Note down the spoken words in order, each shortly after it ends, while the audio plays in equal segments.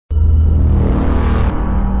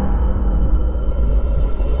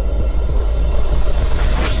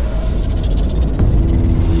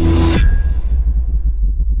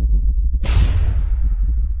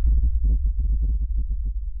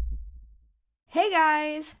Hey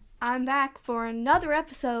guys, I'm back for another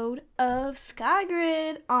episode of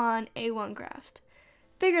SKYGRID on A1 Craft.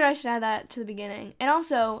 Figured I should add that to the beginning. And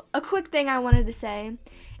also, a quick thing I wanted to say.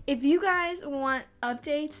 If you guys want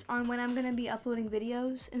updates on when I'm going to be uploading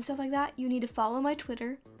videos and stuff like that, you need to follow my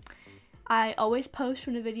Twitter. I always post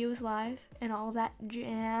when a video is live and all that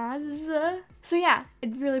jazz. So yeah,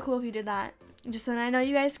 it'd be really cool if you did that. Just so that I know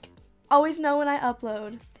you guys always know when I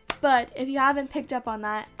upload. But if you haven't picked up on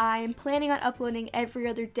that, I am planning on uploading every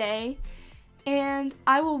other day. And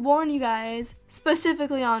I will warn you guys,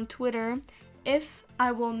 specifically on Twitter, if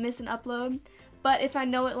I will miss an upload. But if I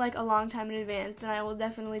know it like a long time in advance, then I will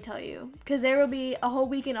definitely tell you. Because there will be a whole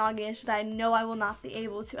week in August that I know I will not be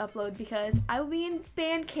able to upload because I will be in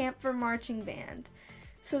band camp for marching band.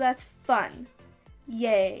 So that's fun.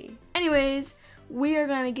 Yay. Anyways, we are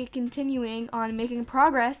going to get continuing on making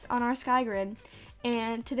progress on our SKYGRID.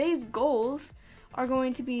 And today's goals are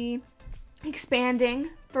going to be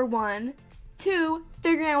expanding for 1, 2,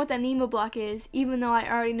 figuring out what that Nemo block is, even though I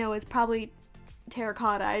already know it's probably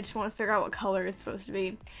terracotta. I just want to figure out what color it's supposed to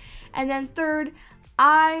be. And then 3rd,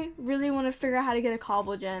 I really want to figure out how to get a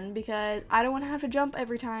cobble gen because I don't want to have to jump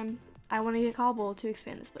every time I want to get cobble to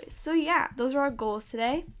expand this place. So yeah, those are our goals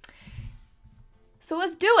today. So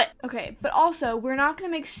let's do it! Okay, but also, we're not going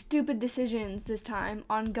to make stupid decisions this time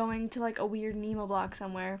on going to like a weird Nemo block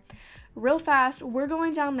somewhere. Real fast, we're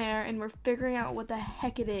going down there and we're figuring out what the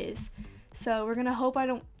heck it is. So we're going to hope I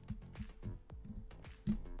don't...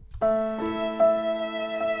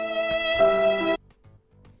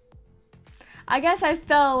 I guess I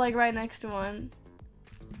fell like right next to one.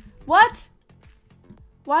 What?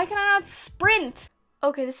 Why can I not sprint?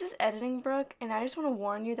 Okay, this is Editing Brooke, and I just want to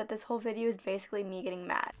warn you that this whole video is basically me getting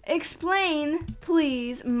mad. Explain,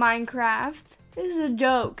 please, Minecraft. This is a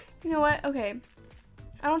joke. You know what? Okay,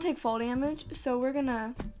 I don't take fall damage, so we're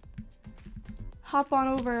gonna hop on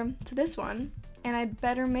over to this one, and I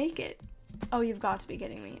better make it. Oh, you've got to be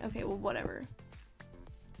kidding me. Okay, well, whatever.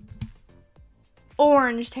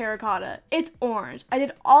 Orange terracotta. It's orange. I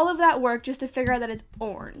did all of that work just to figure out that it's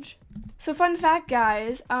orange. So fun fact,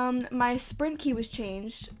 guys, my sprint key was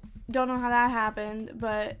changed. Don't know how that happened,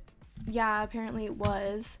 but yeah, apparently it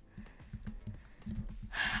was.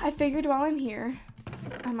 I figured while I'm here,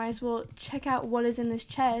 I might as well check out what is in this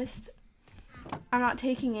chest. I'm not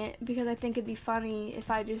taking it because I think it'd be funny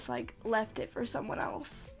if I just like left it for someone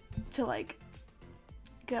else to like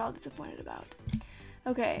get all disappointed about.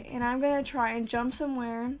 Okay, and I'm gonna try and jump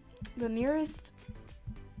somewhere. The nearest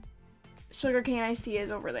sugarcane I see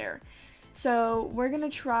is over there. So we're gonna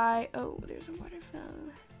try, oh, there's a waterfall.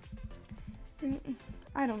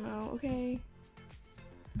 I don't know, okay.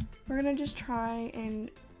 We're gonna just try and,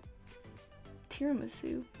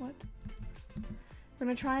 tiramisu, what? We're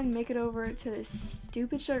gonna try and make it over to this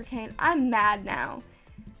stupid sugarcane. I'm mad now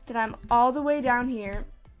that I'm all the way down here.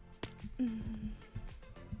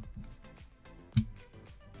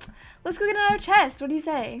 Let's go get another chest, what do you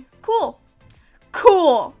say? Cool.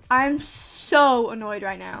 Cool. I'm so annoyed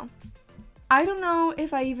right now. I don't know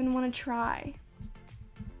if I even want to try,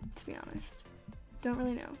 to be honest. Don't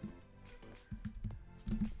really know.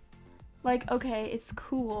 Like, okay, it's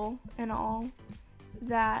cool and all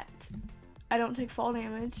that I don't take fall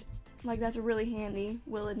damage. Like, that's really handy,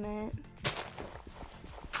 will admit.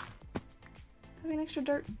 Having extra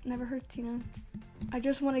dirt never hurts, you know? I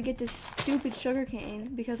just want to get this stupid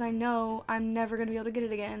sugarcane because I know I'm never going to be able to get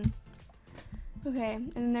it again. Okay,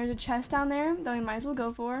 and then there's a chest down there that we might as well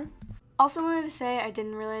go for. Also wanted to say I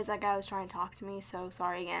didn't realize that guy was trying to talk to me, so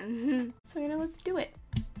sorry again. So, you know, let's do it.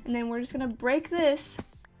 And then we're just gonna break this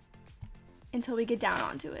until we get down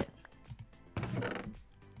onto it.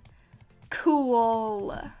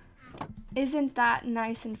 Cool. Isn't that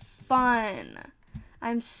nice and fun?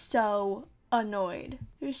 I'm so annoyed.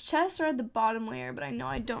 There's chests right at the bottom layer, but I know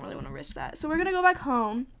I don't really want to risk that. So we're gonna go back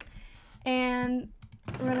home and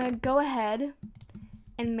we're gonna go ahead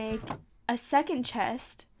and make a second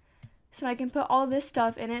chest so I can put all this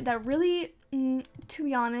stuff in it that really, to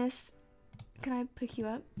be honest, can I pick you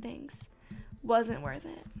up? Thanks. Wasn't worth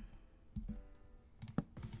it.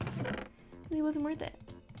 Really wasn't worth it.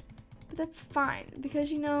 But that's fine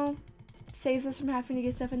because, you know, it saves us from having to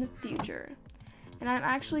get stuff in the future. And I'm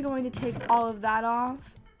actually going to take all of that off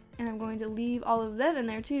and I'm going to leave all of that in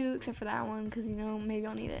there too, except for that one because, you know, maybe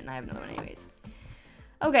I'll need it and I have another one anyways.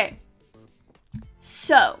 Okay.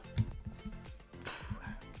 So,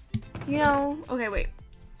 you know, okay, wait.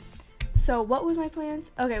 So what was my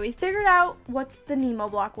plans? Okay, we figured out what the Nemo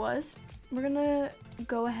block was. We're gonna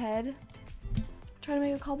go ahead, try to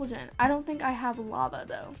make a cobble gen. I don't think I have lava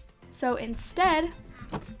though. So instead,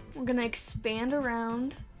 we're gonna expand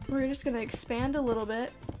around we're just gonna expand a little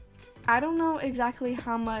bit. I don't know exactly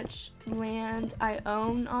how much land I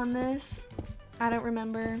own on this. I don't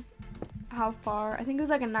remember how far. I think it was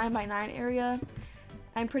like a 9x9 area.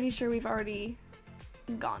 I'm pretty sure we've already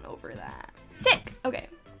gone over that. Sick! Okay.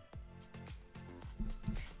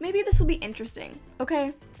 Maybe this will be interesting,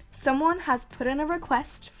 okay? Someone has put in a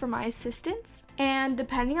request for my assistance, and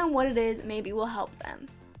depending on what it is, maybe we'll help them.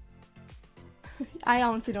 I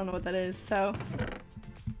honestly don't know what that is, so.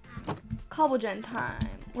 Cobblegen time.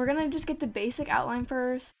 We're gonna just get the basic outline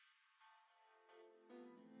first.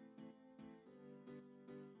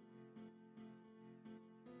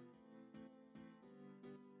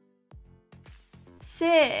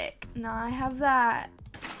 Sick! Now I have that.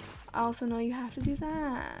 I also know you have to do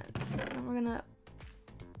that. And we're gonna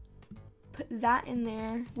put that in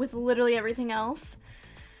there with literally everything else.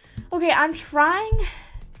 Okay, I'm trying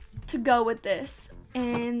to go with this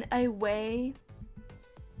in a way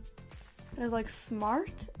that is like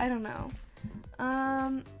smart. I don't know.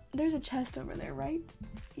 There's a chest over there, right?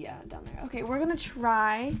 Yeah, down there. Okay, we're gonna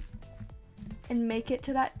try and make it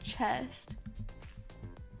to that chest.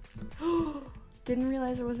 Didn't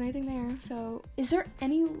realize there wasn't anything there. So, is there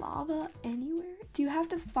any lava anywhere? Do you have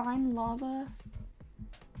to find lava?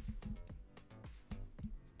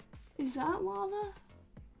 Is that lava?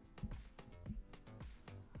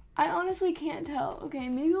 I honestly can't tell. Okay,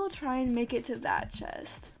 maybe we'll try and make it to that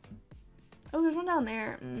chest. Oh, there's one down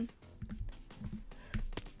there.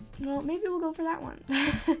 Well, maybe we'll go for that one.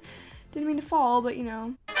 Didn't mean to fall, but you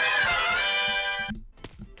know.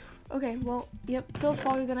 Okay, well, yep, fell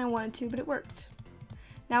farther than I wanted to, but it worked.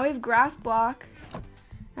 Now we have grass block.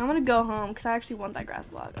 I'm gonna go home because I actually want that grass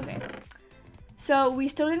block. Okay. So we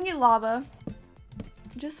still didn't get lava.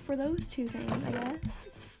 Just for those two things, I guess.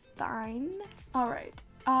 It's fine. Alright.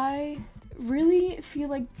 I really feel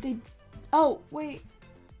like they... Oh, wait.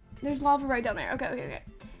 There's lava right down there. Okay.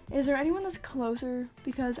 Is there anyone that's closer?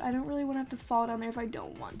 Because I don't really want to have to fall down there if I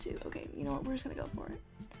don't want to. Okay, you know what? We're just gonna go for it.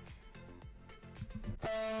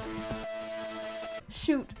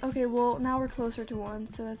 Shoot. Okay, well, now we're closer to one,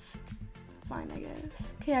 so that's fine, I guess.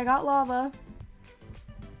 Okay, I got lava.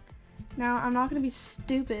 Now, I'm not gonna be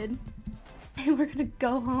stupid, and we're gonna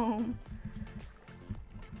go home.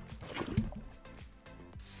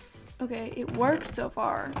 Okay, it worked so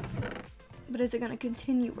far, but is it gonna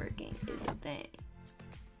continue working is the thing.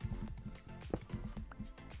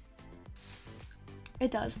 It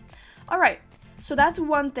does. Alright, so that's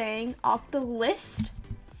one thing off the list.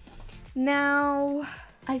 Now,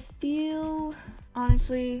 I feel,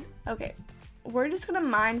 honestly, okay, we're just gonna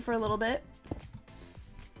mine for a little bit.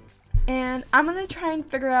 And I'm gonna try and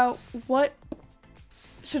figure out what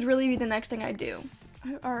should really be the next thing I do.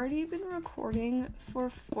 I've already been recording for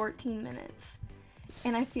 14 minutes.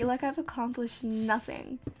 And I feel like I've accomplished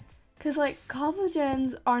nothing. Because, like,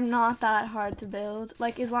 cobblegens are not that hard to build.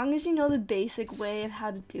 Like, as long as you know the basic way of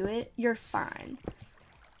how to do it, you're fine.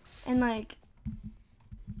 And, like,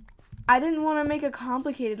 I didn't want to make a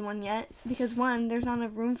complicated one yet. Because, one, there's not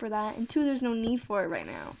enough room for that. And two, there's no need for it right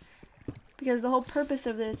now. Because the whole purpose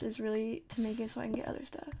of this is really to make it so I can get other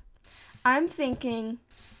stuff. I'm thinking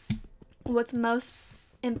what's most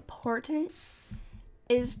important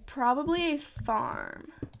is probably a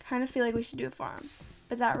farm. Kind of feel like we should do a farm.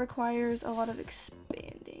 But that requires a lot of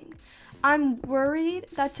expanding. I'm worried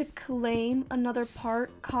that to claim another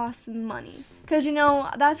part costs money. Because, you know,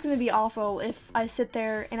 that's going to be awful if I sit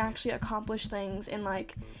there and actually accomplish things and,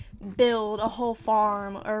 like, build a whole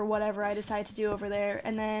farm or whatever I decide to do over there,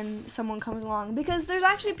 and then someone comes along. Because there's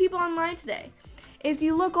actually people online today. If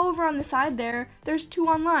you look over on the side there, there's 2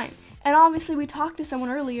 online. And obviously we talked to someone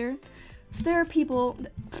earlier. So there are people...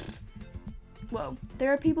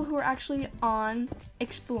 there are people who are actually on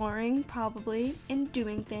exploring, probably, and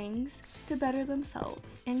doing things to better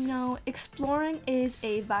themselves. And, you know, exploring is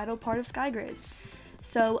a vital part of SKYGRID.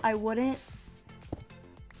 So I wouldn't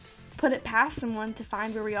put it past someone to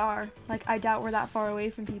find where we are. Like, I doubt we're that far away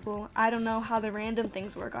from people. I don't know how the random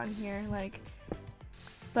things work on here, like,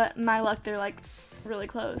 but my luck, they're, like, really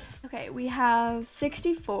close. Okay, we have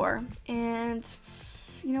 64, and...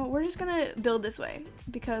 you know, we're just gonna build this way,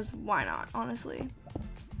 because why not, honestly.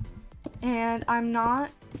 And I'm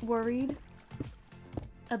not worried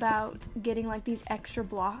about getting, like, these extra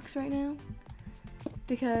blocks right now,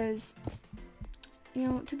 because, you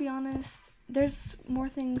know, to be honest, there's more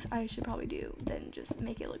things I should probably do than just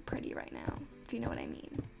make it look pretty right now, if you know what I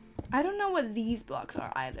mean. I don't know what these blocks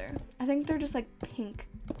are either. I think they're just, like, pink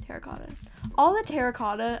terracotta. All the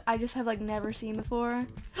terracotta I just have, like, never seen before.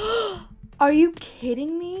 Are you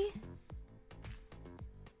kidding me?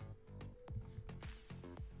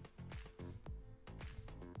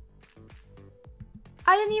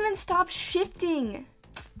 I didn't even stop shifting.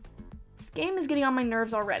 This game is getting on my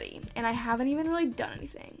nerves already, and I haven't even really done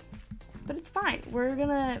anything. But it's fine. We're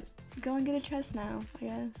gonna go and get a chest now, I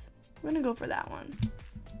guess. We're gonna go for that one.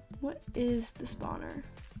 What is the spawner?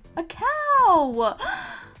 A cow!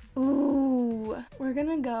 Ooh. We're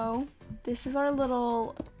gonna go. This is our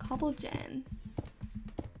little cobble gen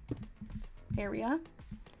area.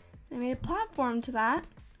 I made a platform to that,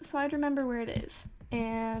 so I'd remember where it is.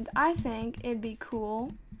 And I think it'd be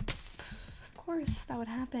cool. Of course, that would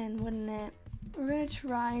happen, wouldn't it? We're gonna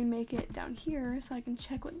try and make it down here so I can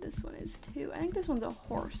check what this one is too. I think this one's a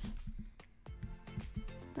horse.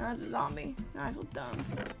 No, that's a zombie. Now I feel dumb.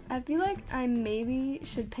 I feel like I maybe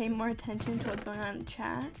should pay more attention to what's going on in the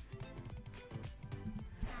chat.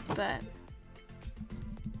 But,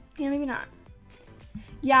 yeah, maybe not.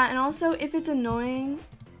 Yeah, and also if it's annoying.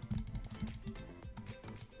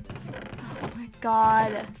 Oh my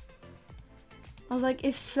god. I was like,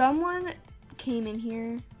 if someone came in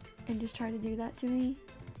here and just tried to do that to me,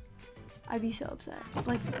 I'd be so upset.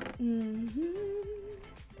 Like,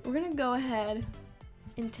 we're gonna go ahead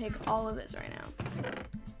and take all of this right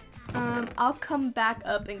now. I'll come back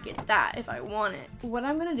up and get that if I want it. What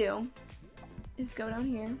I'm gonna do is go down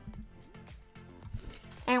here.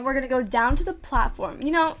 And we're gonna go down to the platform.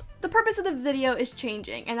 You know, the purpose of the video is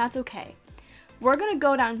changing, and that's okay. We're gonna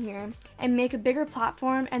go down here and make a bigger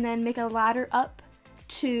platform and then make a ladder up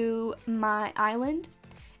to my island.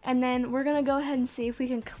 And then we're gonna go ahead and see if we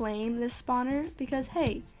can claim this spawner because,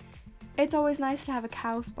 hey, it's always nice to have a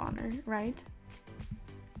cow spawner, right?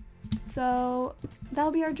 So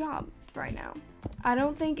that'll be our job for right now. I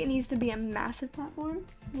don't think it needs to be a massive platform.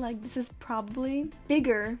 Like, this is probably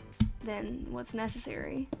bigger than what's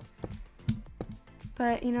necessary.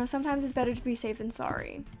 But, you know, sometimes it's better to be safe than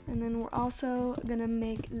sorry. And then we're also gonna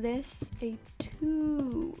make this a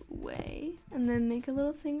two-way. And then make a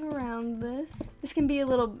little thing around this. This can be a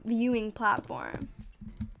little viewing platform.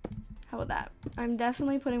 How about that? I'm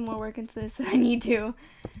definitely putting more work into this than I need to.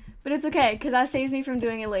 But it's okay, because that saves me from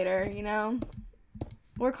doing it later, you know?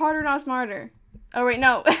 Work harder, not smarter. Oh, wait,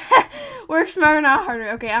 no. Work smarter, not harder.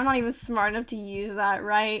 Okay, I'm not even smart enough to use that,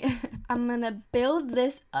 right? I'm gonna build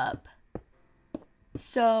this up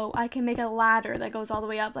so I can make a ladder that goes all the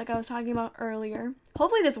way up like I was talking about earlier.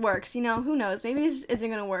 Hopefully this works, you know? Who knows? Maybe this isn't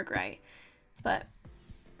gonna work right. But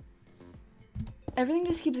everything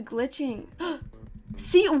just keeps glitching.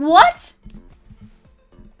 See, what?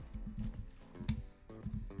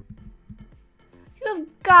 You have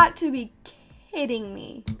got to be kidding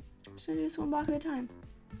me. I'm just gonna do this one block at a time.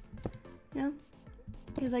 You know?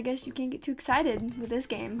 Because I guess you can't get too excited with this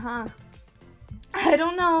game, huh? I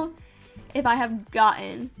don't know if I have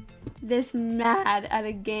gotten this mad at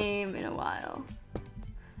a game in a while.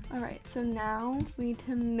 Alright, so now we need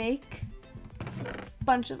to make a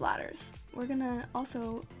bunch of ladders. We're gonna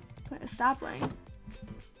also put a sapling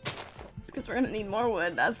because we're gonna need more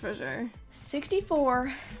wood, that's for sure.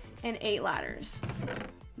 64 and 8 ladders.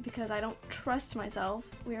 Because I don't trust myself,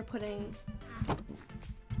 we are putting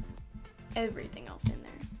everything else in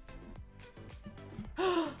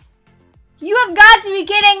there. You have got to be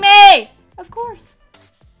kidding me! Of course.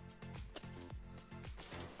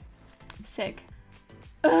 Sick.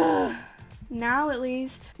 Ugh. Now at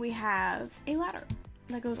least we have a ladder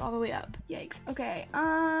that goes all the way up. Yikes. Okay,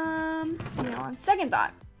 you know, on second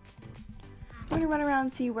thought, we're gonna run around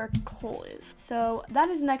and see where coal is. So that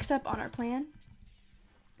is next up on our plan.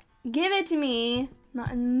 Give it to me. I'm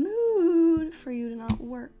not in the mood for you to not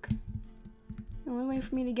work. The only way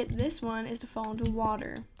for me to get this one is to fall into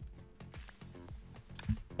water.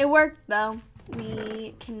 It worked though.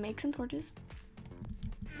 We can make some torches.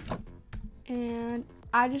 And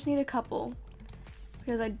I just need a couple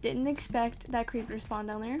because I didn't expect that creeper to spawn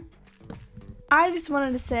down there. I just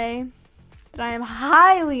wanted to say that I am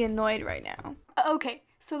highly annoyed right now. Okay,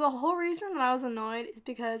 so the whole reason that I was annoyed is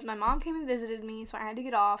because my mom came and visited me, so I had to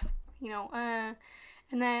get off, you know, and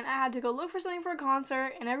then I had to go look for something for a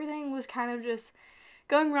concert, and everything was kind of just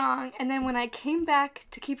going wrong. And then when I came back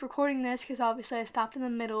to keep recording this, because obviously I stopped in the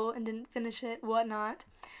middle and didn't finish it, whatnot,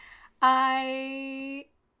 my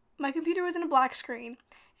computer was in a black screen,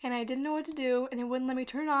 and I didn't know what to do, and it wouldn't let me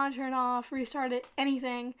turn on, turn off, restart it,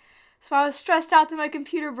 anything. So I was stressed out that my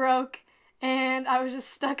computer broke, and I was just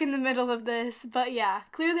stuck in the middle of this. But yeah,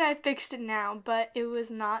 clearly I fixed it now, but it was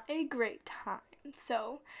not a great time.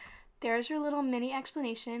 So there's your little mini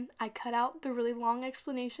explanation. I cut out the really long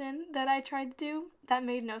explanation that I tried to do. That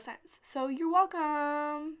made no sense. So you're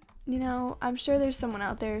welcome. You know, I'm sure there's someone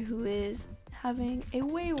out there who is having a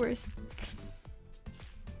way worse...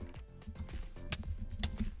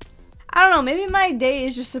 I don't know, maybe my day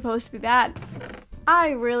is just supposed to be bad.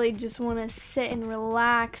 I really just want to sit and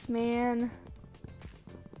relax, man.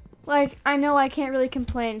 Like, I know I can't really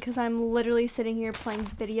complain because I'm literally sitting here playing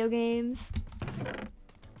video games.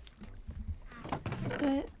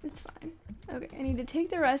 But it's fine. Okay, I need to take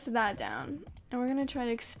the rest of that down. And we're going to try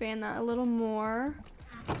to expand that a little more.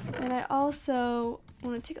 And I also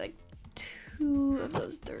want to take like 2 of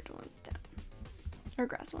those dirt ones down. Or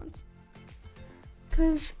grass ones.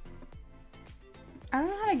 Because I don't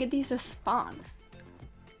know how to get these to spawn.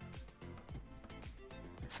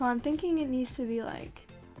 So I'm thinking it needs to be like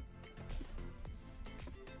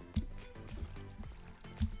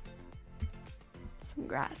some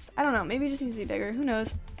grass. I don't know, maybe it just needs to be bigger, who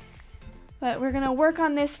knows. But we're gonna work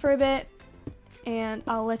on this for a bit and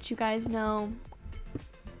I'll let you guys know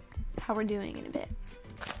how we're doing in a bit.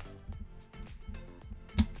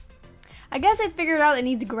 I guess I figured out it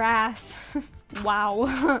needs grass. Wow.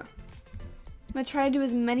 I'm gonna try to do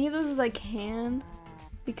as many of those as I can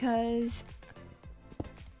because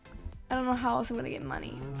I don't know how else I'm gonna get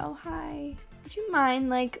money. Oh, hi. Would you mind,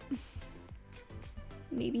 like,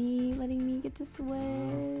 maybe letting me get this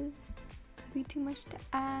wood? Could be too much to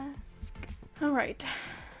ask. Alright.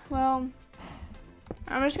 Well,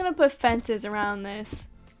 I'm just gonna put fences around this.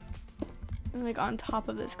 Like, on top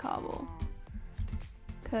of this cobble.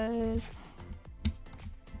 Because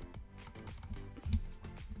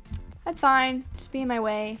that's fine. Just be in my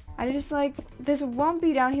way. I just, like, this won't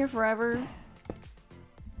be down here forever.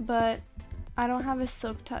 But I don't have a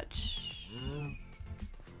silk touch.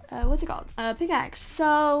 What's it called? Pickaxe.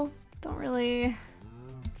 So don't really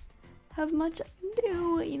have much I can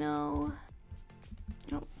do, you know.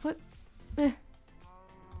 Oh, what?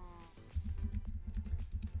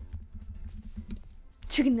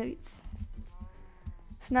 Chicken nuggets.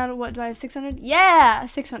 So now what, do I have 600? Yeah,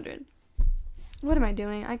 600. What am I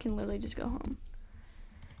doing? I can literally just go home.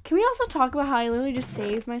 Can we also talk about how I literally just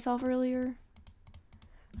saved myself earlier?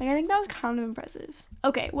 Like, I think that was kind of impressive.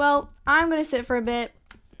 Okay, well, I'm gonna sit for a bit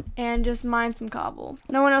and just mine some cobble.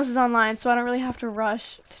 No one else is online, so I don't really have to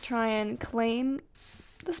rush to try and claim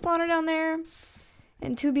the spawner down there.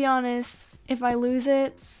 And to be honest, if I lose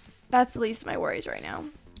it, that's the least of my worries right now.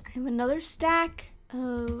 I have another stack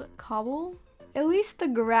of cobble. At least the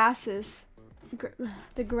grass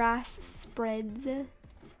spreads.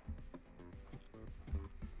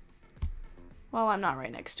 Well, I'm not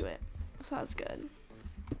right next to it, so that's good.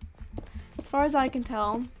 As far as I can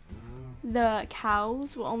tell, the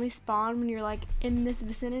cows will only spawn when you're like in this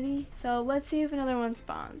vicinity. So let's see if another one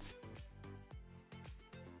spawns.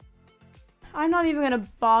 I'm not even gonna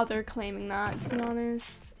bother claiming that, to be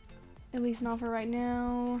honest. At least not for right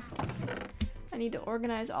now. I need to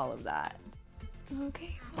organize all of that.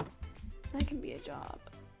 Okay, that can be a job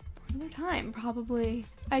for another time, probably.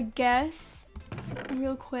 I guess,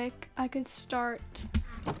 real quick, I could start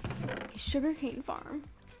a sugarcane farm.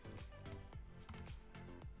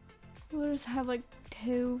 We'll just have like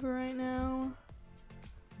 2 for right now.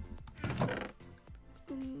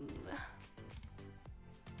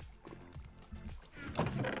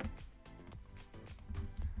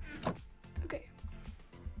 Okay.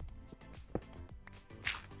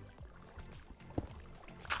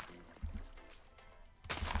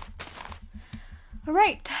 All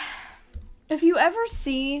right. If you ever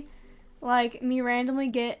see like me randomly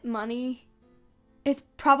get money, it's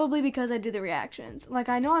probably because I do the reactions. Like,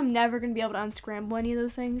 I know I'm never going to be able to unscramble any of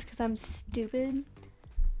those things because I'm stupid.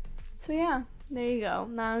 So yeah, there you go.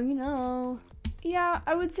 Now you know. Yeah,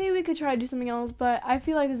 I would say we could try to do something else, but I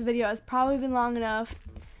feel like this video has probably been long enough.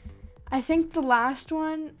 I think the last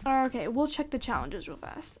one, or okay, we'll check the challenges real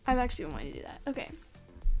fast. I've actually been wanting to do that. Okay.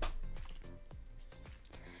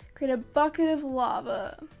 Create a bucket of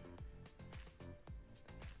lava.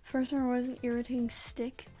 First one was an irritating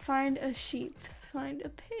stick. Find a sheep. Find a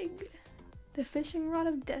pig. The fishing rod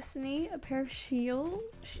of destiny. A pair of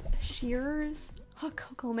shears. Hot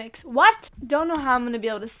cocoa mix. What? Don't know how I'm gonna be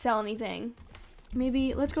able to sell anything.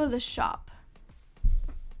 Maybe let's go to the shop.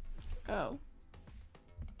 Oh.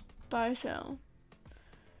 Buy, sell.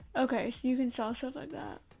 Okay, so you can sell stuff like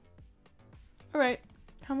that. Alright.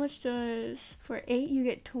 How much does... For 8, you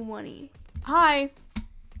get 20. Hi!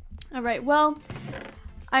 Alright, well...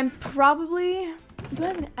 I'm probably... Do I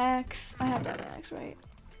have an axe? I have to have an axe, right?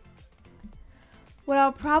 What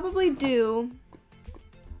I'll probably do...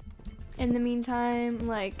 in the meantime,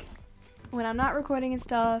 like... when I'm not recording and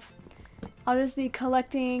stuff... I'll just be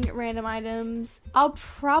collecting random items. I'll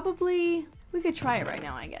probably... We could try it right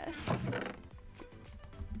now, I guess.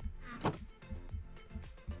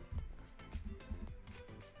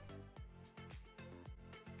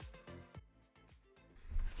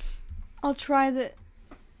 I'll try the...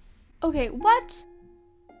 Okay, what?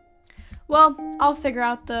 Well, I'll figure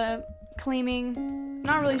out the claiming.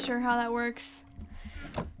 Not really sure how that works.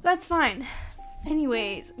 That's fine.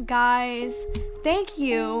 Anyways, guys, thank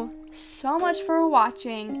you so much for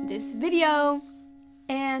watching this video.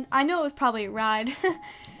 And I know it was probably a ride, but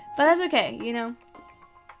that's okay, you know?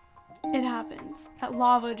 It happens. That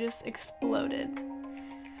lava just exploded.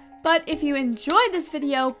 But if you enjoyed this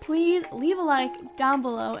video, please leave a like down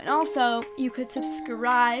below. And also, you could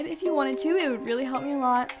subscribe if you wanted to. It would really help me a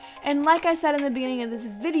lot. And like I said in the beginning of this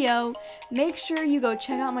video, make sure you go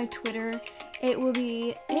check out my Twitter. It will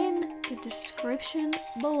be in the description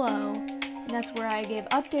below. And that's where I give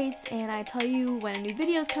updates and I tell you when a new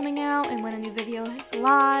video is coming out and when a new video is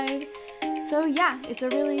live. So yeah, it's a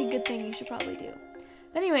really good thing you should probably do.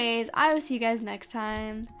 But anyways, I will see you guys next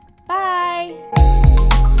time. Bye!